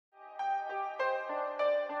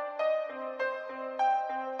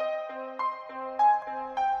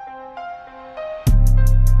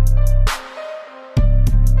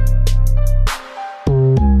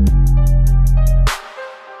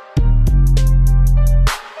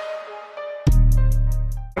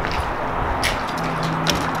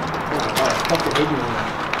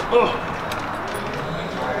Oh.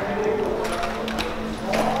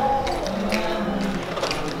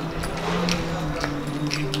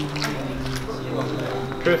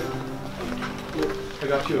 Chris, I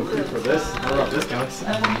got you a free for this. I love discounts.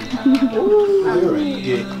 I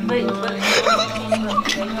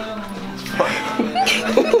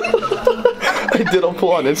did a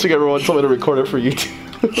pull on Instagram. Everyone told me to record it for YouTube.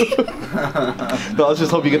 No, let's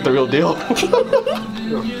just hope you get the real deal. He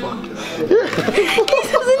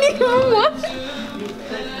doesn't even watch.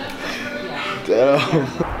 Damn.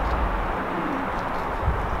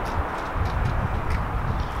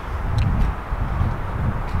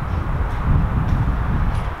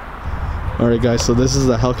 Alright guys, so this is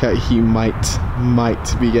the Hellcat he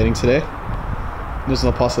might be getting today. There's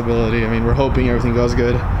no possibility. I mean, we're hoping everything goes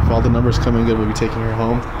good. If all the numbers come in good, we'll be taking her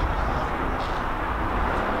home.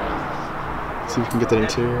 See if we can get that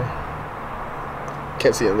interior.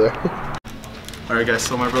 Can't see him there. Alright guys,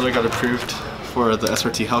 so my brother got approved for the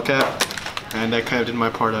SRT Hellcat, and I kind of did my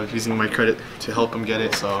part of using my credit to help him get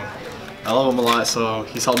it. So I love him a lot, so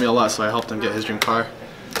he's helped me a lot, so I helped him get his dream car.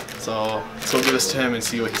 So let's go give this to him and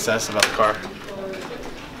see what he says about the car.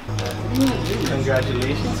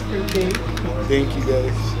 Congratulations, thank you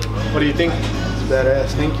guys. What do you think? It's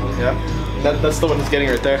badass, thank you. Yeah, that's the one he's getting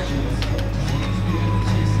right there.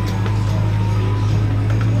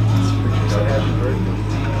 Happy birthday.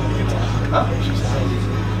 Huh?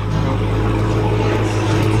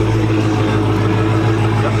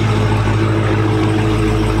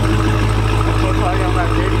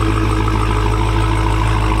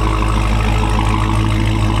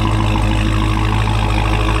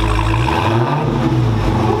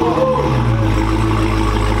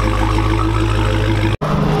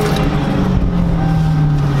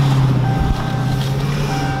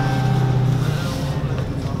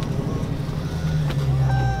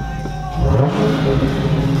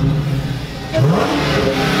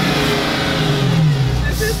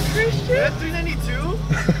 This is Christian. That's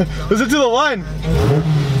 392? Listen to the line.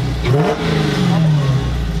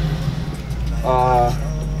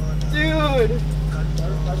 Dude.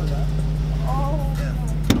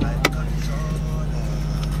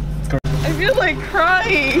 I feel like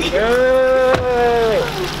crying. Wait.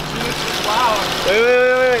 Wow.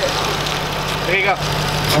 Wait. There you go.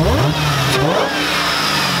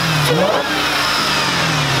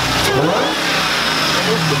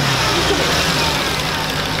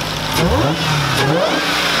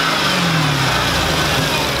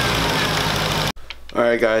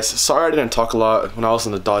 Alright guys, sorry I didn't talk a lot when I was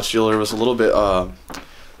in the Dodge dealer. It was a little bit,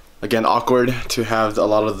 again, awkward to have a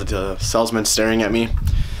lot of the salesmen staring at me.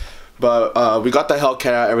 But we got the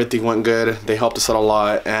Hellcat, everything went good. They helped us out a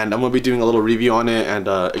lot, and I'm going to be doing a little review on it and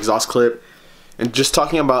exhaust clip. And just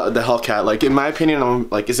talking about the Hellcat, like in my opinion, I'm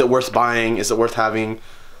like, is it worth buying? Is it worth having?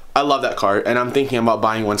 I love that car, and I'm thinking about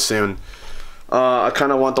buying one soon. I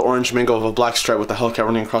kind of want the orange mingle of a black stripe with the Hellcat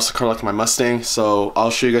running across the car like my Mustang. So I'll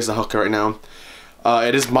show you guys the Hellcat right now.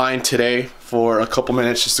 It is mine today for a couple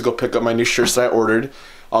minutes just to go pick up my new shirts that I ordered.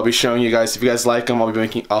 I'll be showing you guys. If you guys like them,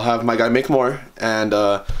 I'll have my guy make more, and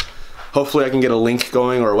hopefully I can get a link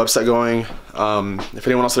going or a website going. If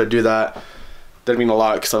anyone else would do that, that'd mean a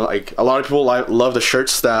lot, because like a lot of people love the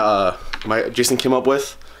shirts that Jason came up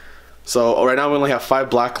with. So right now we only have 5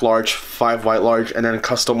 black large, 5 white large, and then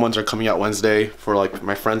custom ones are coming out Wednesday for like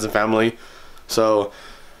my friends and family. So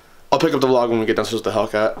I'll pick up the vlog when we get downstairs with the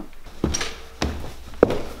Hellcat.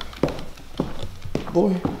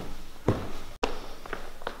 Boy.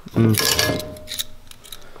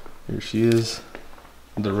 Here she is,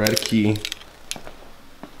 the red key.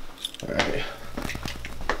 Alright.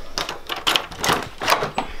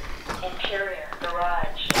 Interior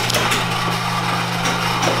garage.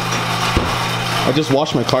 I just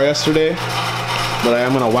washed my car yesterday, but I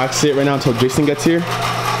am gonna wax it right now until Jason gets here.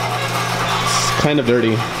 It's kind of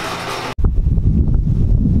dirty.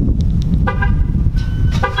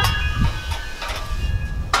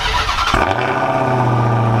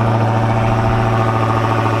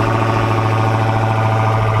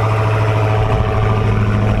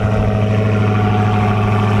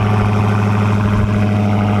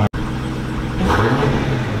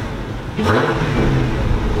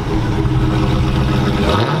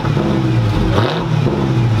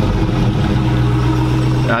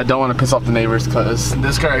 I don't want to piss off the neighbors because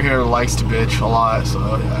this guy right here likes to bitch a lot, so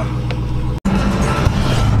yeah.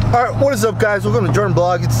 Alright, what is up guys? Welcome to Jordan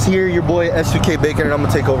Blog. It's here, your boy S2K Bacon, and I'm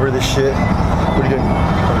gonna take over this shit. What are you doing?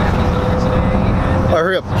 Alright,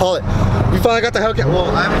 hurry up, haul it. You finally got the Hellcat. Well,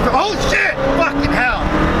 I haven't. Oh shit! Fucking hell!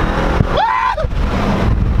 Woo!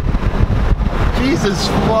 Jesus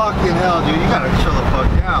fucking hell, dude. You gotta chill the fuck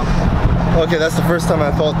down. Okay, that's the first time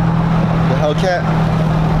I felt the Hellcat.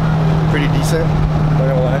 Pretty decent, not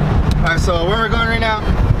gonna lie. Alright, so where we're going right now,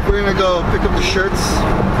 we're gonna go pick up the shirts.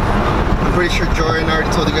 I'm pretty sure Jordan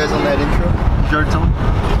already told you guys on that intro. Jordan told me?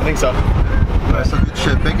 I think so. Alright, so good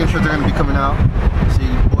shit. Bacon shirts are gonna be coming out. So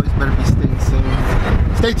you boys better be staying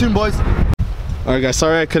tuned. Stay tuned, boys. Alright guys,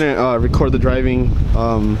 sorry I couldn't record the driving.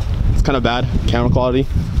 It's kind of bad camera quality.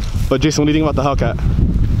 But Jason, what do you think about the Hellcat?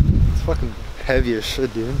 It's fucking heavy as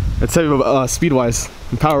shit, dude. It's heavy, speed wise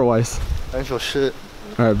and power wise. I didn't feel shit.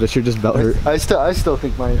 Alright, but you're just belt hurt. I still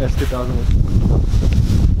think my S2000 was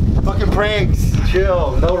fucking pranks.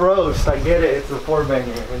 Chill, no roast. I get it. It's a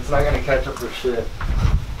 4-banger. It's not gonna catch up with shit.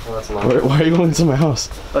 Well, that's long. Why are you going into my house?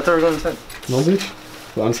 I thought we were going inside. No,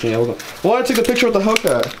 bitch. Well, I'm just kidding. Well, I took a picture with the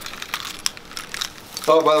Hellcat.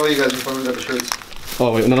 Oh, by the way, you guys, before we got the shirts.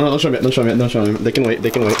 Oh wait, no, don't show me. Don't show me. Don't show me. They can wait. They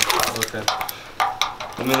can wait. Okay.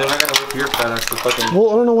 I mean, they're not gonna whip your fat ass to fucking.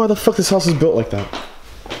 Well, I don't know why the fuck this house is built like that.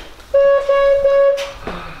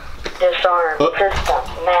 Disarm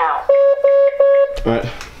system now. Alright.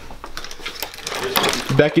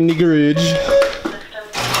 Back in the garage.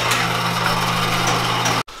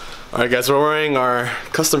 Alright guys, we're wearing our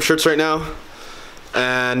custom shirts right now.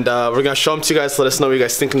 And we're gonna show them to you guys. Let us know what you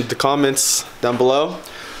guys think in the comments down below.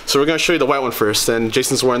 So we're gonna show you the white one first. And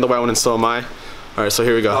Jason's wearing the white one and so am I. Alright, so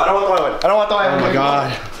here we go. No, I don't want the white one. I don't want the white one. Oh my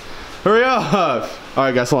god. Hurry up!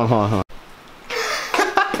 Alright guys, hold on.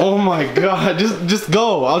 Oh my god, just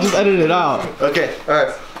go. I'll just edit it out. Okay,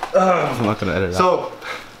 alright. I'm not gonna edit it out.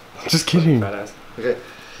 Just kidding. Okay.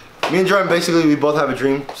 Me and Jordan, basically, we both have a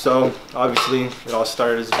dream. So, obviously, it all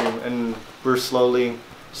started as a dream. And we're slowly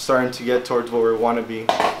starting to get towards where we want to be.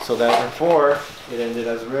 So that, therefore, it ended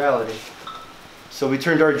as a reality. So we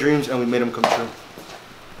turned our dreams and we made them come true.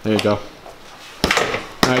 There you go.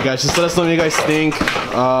 Alright guys, just let us know what you guys think.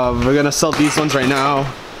 We're gonna sell these ones right now.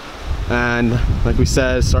 And like we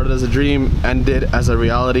said, started as a dream, ended as a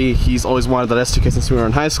reality. He's always wanted that S2K since we were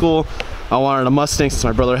in high school. I wanted a Mustang since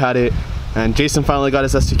my brother had it. And Jason finally got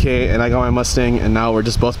his S2K and I got my Mustang, and now we're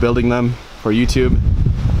just both building them for YouTube.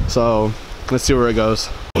 So let's see where it goes.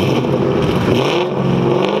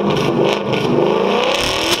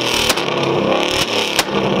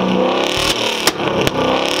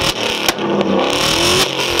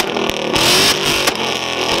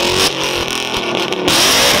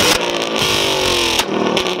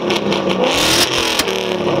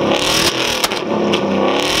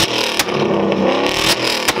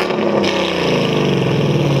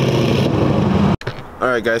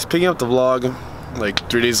 Alright guys, picking up the vlog like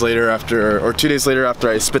 3 days later after, or 2 days later after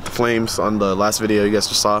I spit the flames on the last video you guys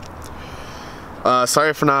just saw.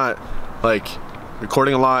 Sorry for not like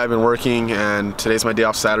recording a lot. I've been working and today's my day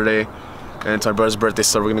off, Saturday, and it's my brother's birthday,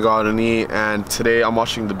 so we're gonna go out and eat. And today I'm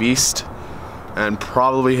watching The Beast and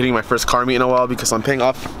probably hitting my first car meet in a while because I'm paying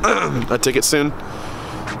off a ticket soon.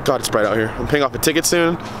 God, it's bright out here. I'm paying off a ticket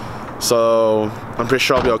soon, so I'm pretty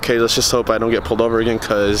sure I'll be okay. Let's just hope I don't get pulled over again,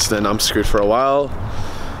 because then I'm screwed for a while.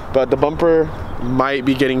 But the bumper might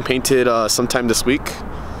be getting painted sometime this week.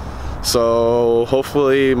 So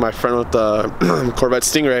hopefully my friend with the Corvette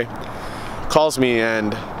Stingray calls me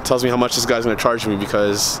and tells me how much this guy's gonna charge me,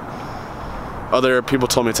 because other people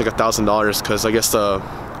told me it's like $1,000 because I guess the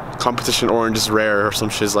competition orange is rare or some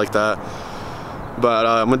shiz like that. But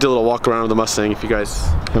I'm gonna do a little walk around with the Mustang if you guys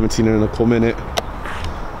haven't seen it in a cool minute.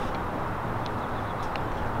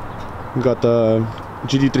 We got the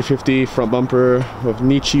GT350 front bumper with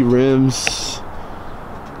Nietzsche rims.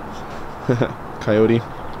 Coyote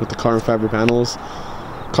with the carbon fiber panels.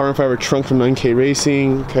 Carbon fiber trunk from 9K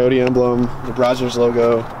Racing. Coyote emblem. The Brazzers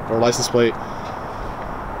logo or license plate.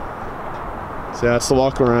 So yeah, that's the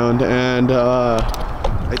walk around. And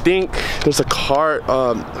I think there's a car.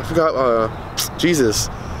 I forgot. Jesus.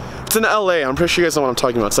 It's in LA. I'm pretty sure you guys know what I'm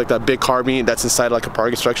talking about. It's like that big car meet that's inside like a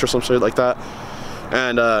parking structure or some shit like that.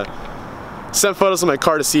 And sent photos of my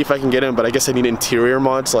car to see if I can get in, but I guess I need interior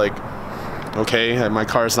mods. Like, okay, my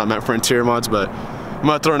car is not meant for interior mods, but I'm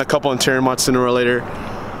gonna throw in a couple interior mods sooner or later.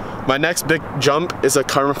 My next big jump is a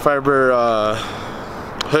carbon fiber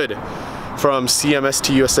hood from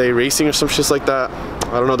CMST USA Racing or some shit like that.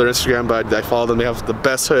 I don't know their Instagram, but I follow them. They have the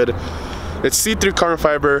best hood. It's see-through carbon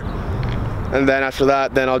fiber, and then after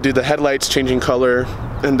that, then I'll do the headlights changing color,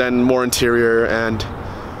 and then more interior. And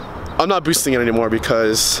I'm not boosting it anymore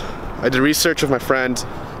because I did research with my friend,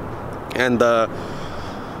 and the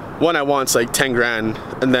one I want's like 10 grand,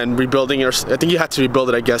 and then rebuilding it, I think you have to rebuild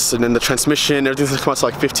it, I guess, and then the transmission, everything's gonna come out to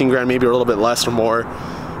like 15 grand, maybe, or a little bit less or more.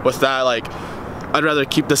 With that, like, I'd rather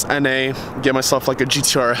keep this NA, get myself like a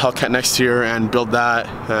GTR Hellcat next year and build that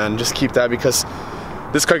and just keep that, because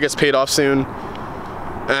this car gets paid off soon.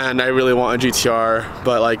 and I really want a GTR,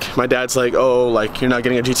 but like my dad's like, oh, like you're not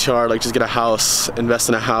getting a GTR, like just get a house, invest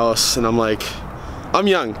in a house. And I'm like, I'm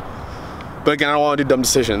young, but again, I don't want to do dumb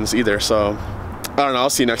decisions either. So I don't know, I'll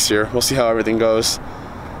see you next year. We'll see how everything goes,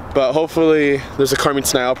 but hopefully there's a car meet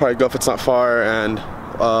tonight. I'll probably go if it's not far, and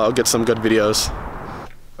I'll get some good videos.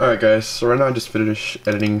 Alright guys, so right now I just finished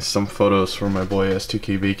editing some photos for my boy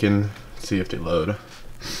S2K Bacon. Let's see if they load.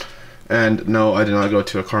 And no, I did not go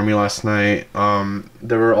to a car meet last night.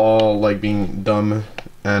 They were all like being dumb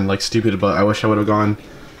and like stupid, but I wish I would have gone,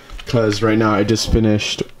 because right now I just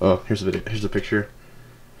finished, oh, here's the video, here's the picture.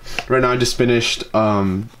 Right now I just finished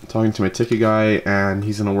talking to my ticket guy, and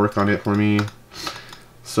he's gonna work on it for me.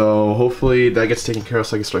 So hopefully that gets taken care of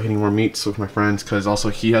so I can start hitting more meets with my friends, because also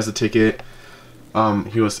he has a ticket.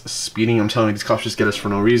 He was speeding. I'm telling you, these cops just get us for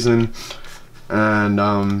no reason.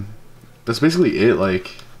 And that's basically it.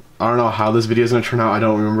 Like, I don't know how this video is gonna turn out. I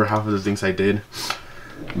don't remember half of the things I did.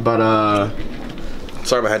 But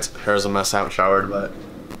sorry, my hair is a mess. I haven't showered, but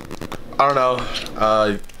I don't know.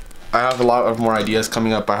 I have a lot of more ideas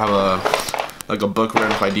coming up. I have a book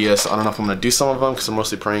written of ideas. I don't know if I'm gonna do some of them because they're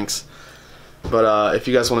mostly pranks. But if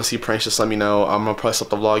you guys want to see pranks, just let me know. I'm gonna probably stop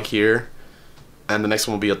the vlog here, and the next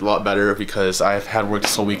one will be a lot better because I've had work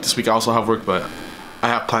this whole week. This week I also have work, but I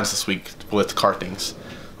have plans this week with car things.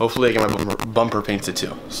 Hopefully I get my bumper painted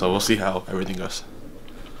too. So we'll see how everything goes.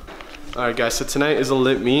 Alright guys, so tonight is a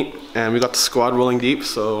lit meet, and we got the squad rolling deep,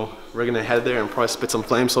 so we're gonna head there and probably spit some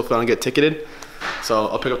flames so if I don't get ticketed. So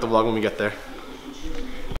I'll pick up the vlog when we get there.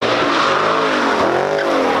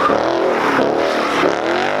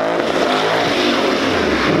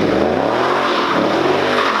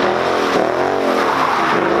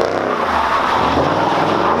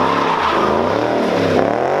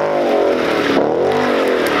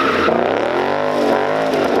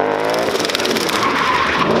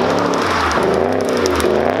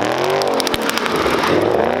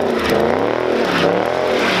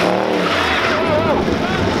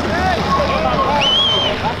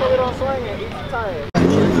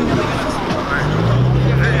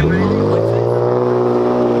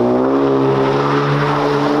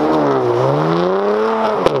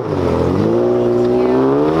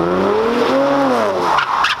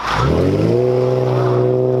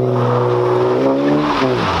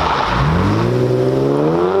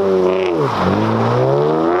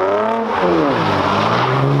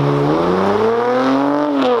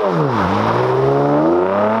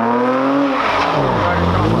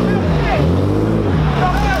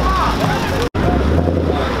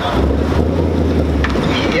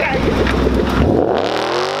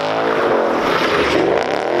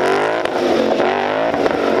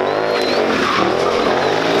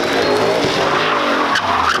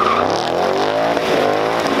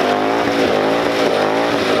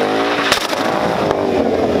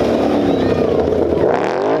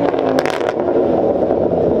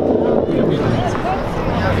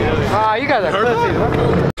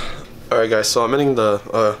 Alright guys, so I'm ending the,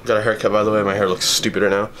 got a haircut by the way, my hair looks stupid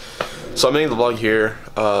right now. So I'm ending the vlog here.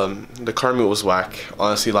 The car meet was whack.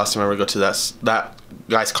 Honestly, last time I ever go to that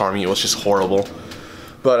guy's car meet, it was just horrible.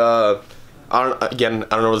 But I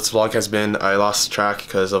don't know what this vlog has been. I lost track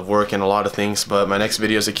because of work and a lot of things, but my next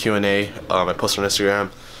video is a Q&A. I post on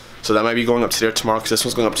Instagram. So that might be going up today or tomorrow, because this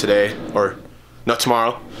one's going up today, or not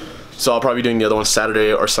tomorrow. So I'll probably be doing the other one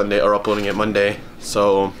Saturday or Sunday, or uploading it Monday.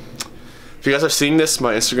 So if you guys are seeing this,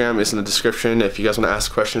 my Instagram is in the description. If you guys want to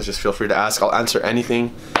ask questions, just feel free to ask. I'll answer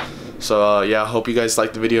anything. So yeah, I hope you guys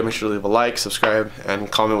liked the video. Make sure to leave a like, subscribe, and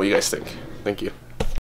comment what you guys think. Thank you.